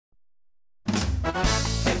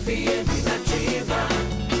FM Nativa,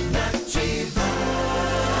 Nativa.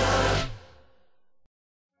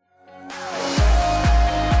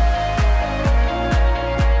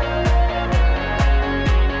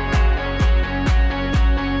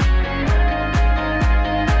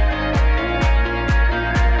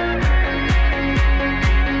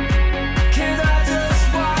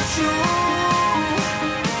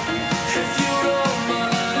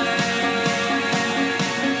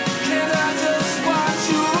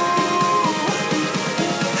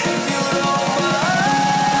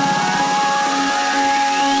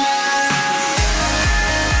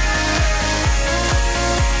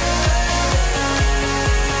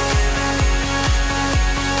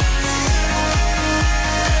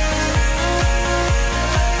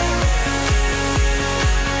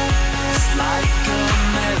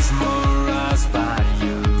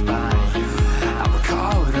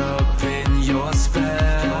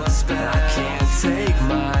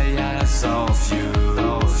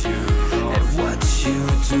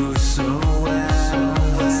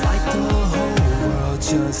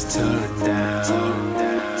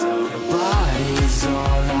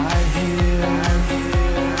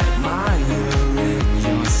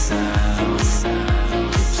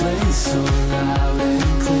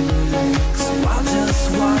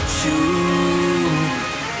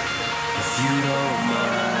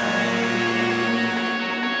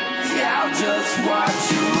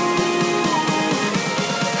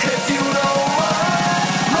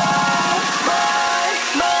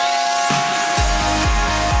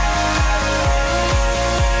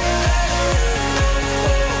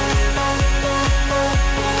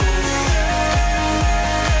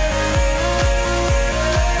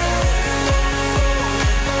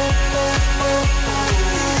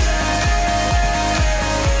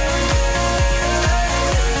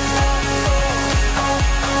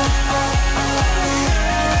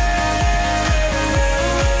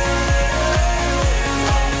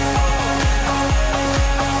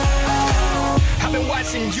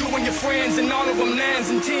 You and your friends and all of them nines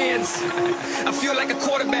and tens. I feel like a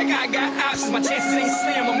quarterback, I got options, my chances ain't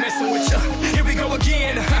slim, I'm messing with ya. Here we go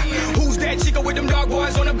again. Who's that chico with them dog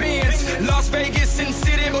boys on the bins? Las Vegas, Sin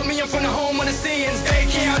City, but me, I'm from the home of the sins. They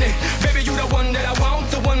County, baby, you the one that I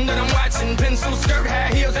want, the one that I'm watching. Pencil skirt,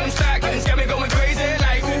 high heels, and them stockings got me going crazy.